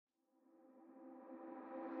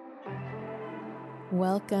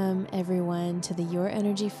Welcome, everyone, to the Your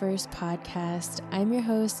Energy First podcast. I'm your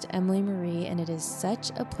host, Emily Marie, and it is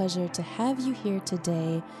such a pleasure to have you here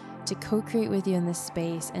today to co-create with you in this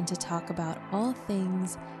space and to talk about all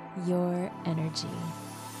things your energy.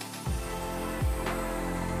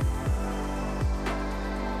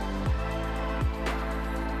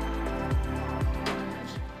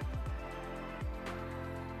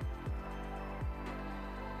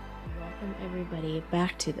 Welcome, everybody,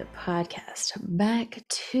 back to the podcast, back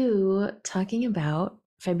to talking about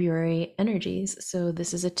February energies. So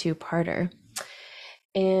this is a two-parter.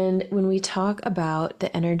 And when we talk about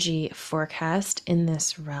the energy forecast in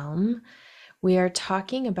this realm, we are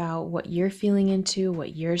talking about what you're feeling into,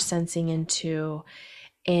 what you're sensing into,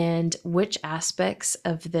 and which aspects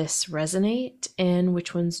of this resonate and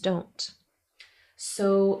which ones don't.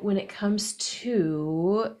 So when it comes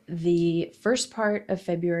to the first part of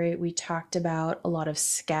February, we talked about a lot of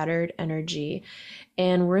scattered energy,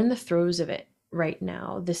 and we're in the throes of it right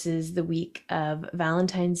now. This is the week of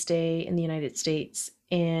Valentine's Day in the United States,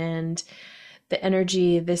 and the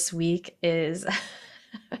energy this week is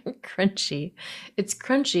crunchy. It's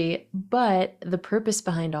crunchy, but the purpose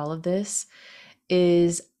behind all of this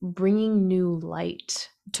is bringing new light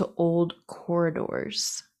to old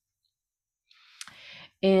corridors.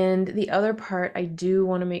 And the other part I do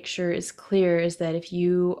want to make sure is clear is that if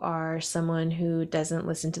you are someone who doesn't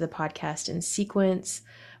listen to the podcast in sequence,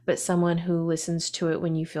 but someone who listens to it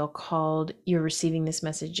when you feel called, you're receiving this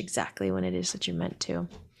message exactly when it is that you're meant to.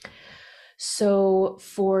 So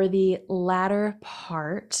for the latter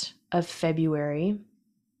part of February,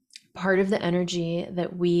 part of the energy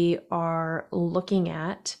that we are looking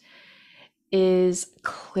at is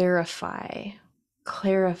clarify.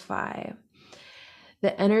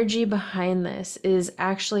 The energy behind this is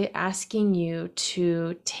actually asking you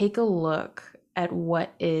to take a look at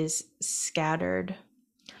what is scattered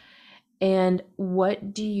and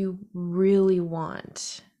what do you really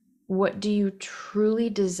want? What do you truly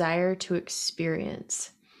desire to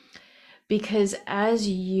experience? Because as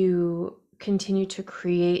you continue to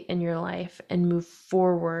create in your life and move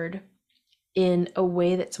forward in a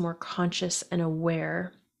way that's more conscious and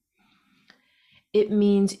aware, it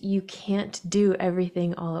means you can't do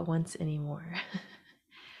everything all at once anymore.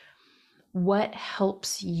 What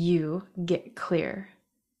helps you get clear?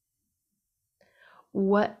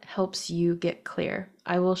 What helps you get clear?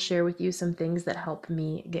 I will share with you some things that help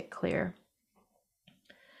me get clear.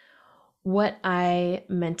 What I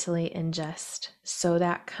mentally ingest. So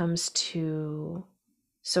that comes to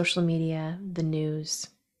social media, the news,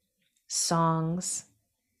 songs,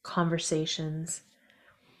 conversations.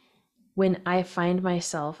 When I find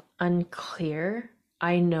myself unclear,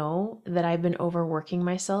 I know that I've been overworking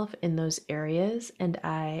myself in those areas and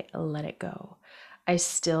I let it go. I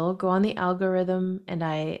still go on the algorithm and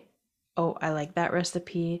I like that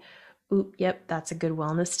recipe. Oop, yep, that's a good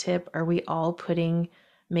wellness tip. Are we all putting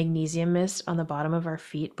magnesium mist on the bottom of our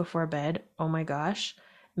feet before bed? Oh my gosh,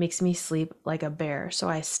 makes me sleep like a bear. So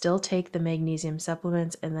I still take the magnesium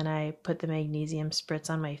supplements and then I put the magnesium spritz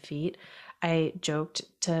on my feet. I joked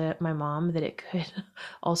to my mom that it could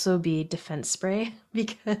also be defense spray,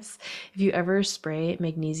 because if you ever spray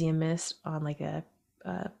magnesium mist on like a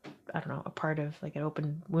part of like an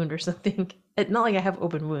open wound or something, not like I have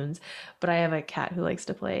open wounds, but I have a cat who likes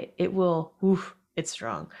to play, it will, it's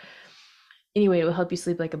strong. Anyway, it will help you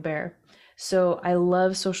sleep like a bear. So I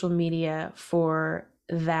love social media for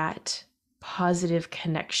that positive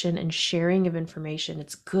connection and sharing of information.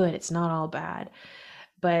 It's good. It's not all bad.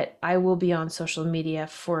 But I will be on social media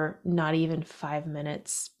for not even 5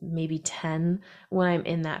 minutes, maybe 10 when I'm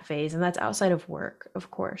in that phase. And that's outside of work,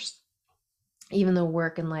 of course. Even though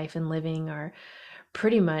work and life and living are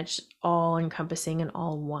pretty much all encompassing and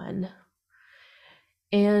all one.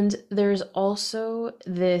 And there's also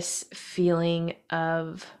this feeling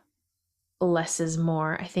of less is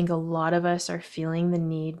more. I think a lot of us are feeling the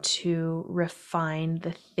need to refine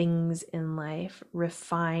the things in life,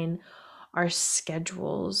 refine our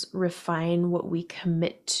schedules, refine what we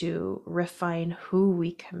commit to, refine who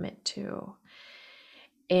we commit to.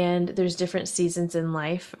 And there's different seasons in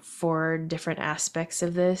life for different aspects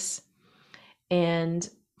of this. And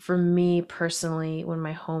for me personally, when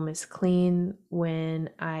my home is clean, when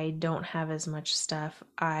I don't have as much stuff,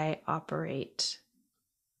 I operate.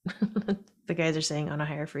 The guys are saying on a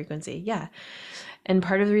higher frequency. Yeah. And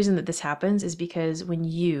part of the reason that this happens is because when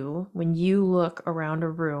you look around a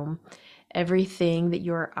room, everything that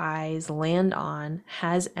your eyes land on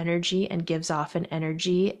has energy and gives off an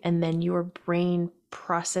energy, and then your brain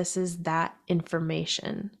processes that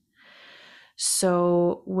information.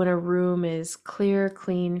 So when a room is clear,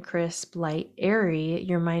 clean, crisp, light, airy,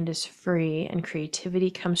 your mind is free and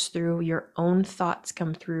creativity comes through, your own thoughts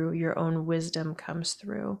come through, your own wisdom comes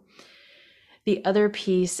through. The other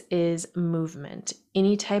piece is movement.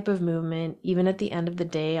 Any type of movement, even at the end of the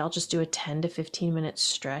day, I'll just do a 10 to 15 minute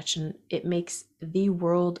stretch, and it makes the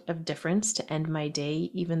world of difference to end my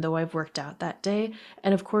day, even though I've worked out that day.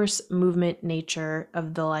 And of course, movement, nature,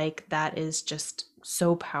 of the like, that is just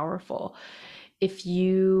so powerful. If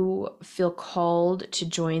you feel called to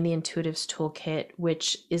join the Intuitives Toolkit,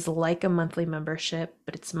 which is like a monthly membership,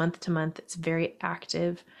 but it's month to month, it's very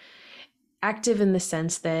active in the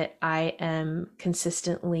sense that I am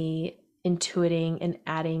consistently intuiting and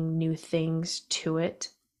adding new things to it.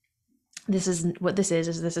 This is what this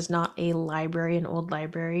is this is not a library, an old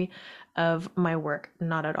library of my work,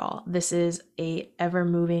 not at all. This is a ever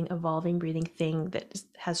moving, evolving, breathing thing that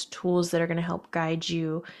has tools that are going to help guide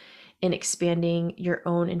you in expanding your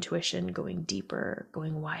own intuition, going deeper,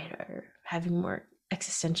 going wider, having more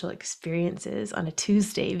existential experiences on a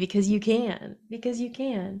Tuesday because you can,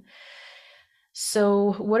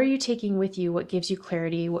 So, what are you taking with you? What gives you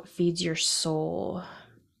clarity? What feeds your soul?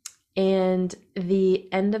 And the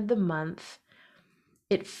end of the month,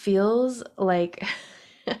 it feels like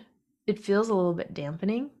it feels a little bit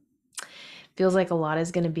dampening. Feels like a lot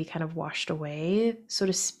is going to be kind of washed away, so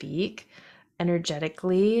to speak,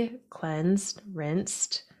 energetically cleansed,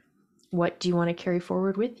 rinsed. What do you want to carry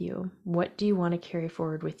forward with you? What do you want to carry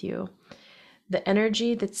forward with you? The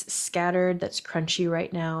energy that's scattered, that's crunchy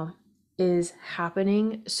right now, is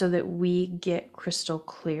happening so that we get crystal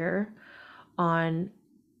clear on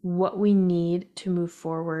what we need to move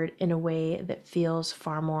forward in a way that feels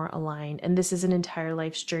far more aligned. And this is an entire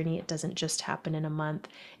life's journey. It doesn't just happen in a month.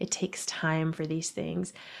 It takes time for these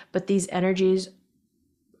things. But these energies,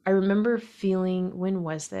 I remember feeling, when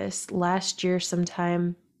was this? Last year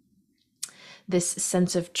sometime, this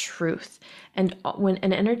sense of truth. And when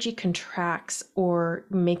an energy contracts or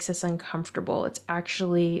makes us uncomfortable, it's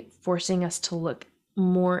actually forcing us to look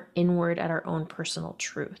more inward at our own personal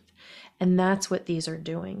truth. And that's what these are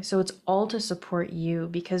doing. So it's all to support you,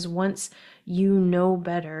 because once you know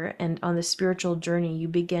better and on the spiritual journey you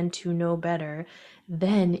begin to know better,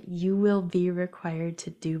 then you will be required to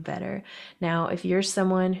do better. Now, if you're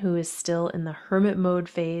someone who is still in the hermit mode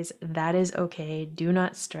phase, that is okay. Do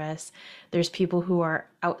not stress. There's people who are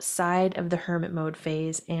outside of the hermit mode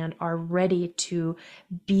phase and are ready to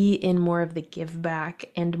be in more of the give back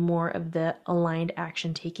and more of the aligned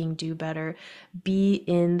action taking, do better, be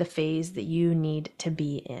in the phase that you need to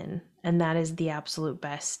be in. And that is the absolute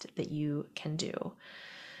best that you can do.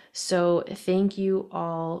 So thank you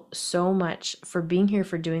all so much for being here,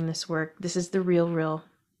 for doing this work. This is the real,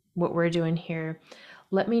 what we're doing here.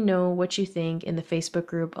 Let me know what you think in the Facebook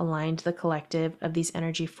group Aligned the Collective of these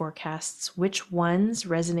energy forecasts. Which ones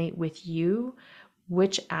resonate with you?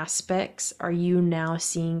 Which aspects are you now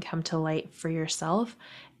seeing come to light for yourself?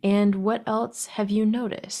 And what else have you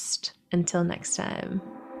noticed? Until next time.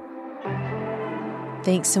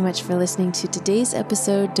 Thanks so much for listening to today's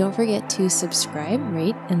episode. Don't forget to subscribe,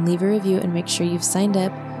 rate, and leave a review, and make sure you've signed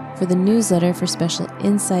up for the newsletter for special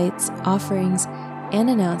insights, offerings, and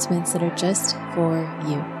announcements that are just for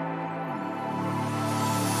you.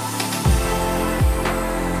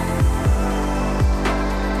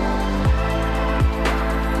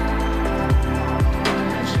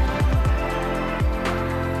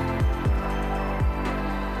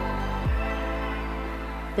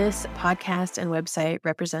 This podcast and website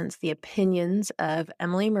represents the opinions of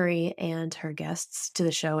Emily Marie and her guests to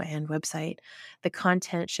the show and website. The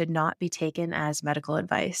content should not be taken as medical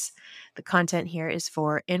advice. The content here is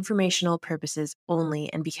for informational purposes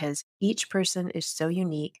only, and because each person is so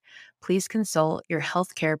unique, please consult your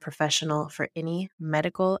healthcare professional for any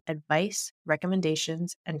medical advice,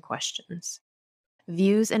 recommendations, and questions.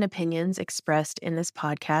 Views and opinions expressed in this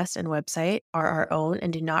podcast and website are our own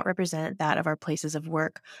and do not represent that of our places of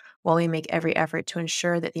work. While we make every effort to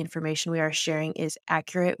ensure that the information we are sharing is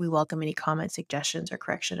accurate, we welcome any comments, suggestions, or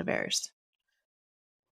correction of errors.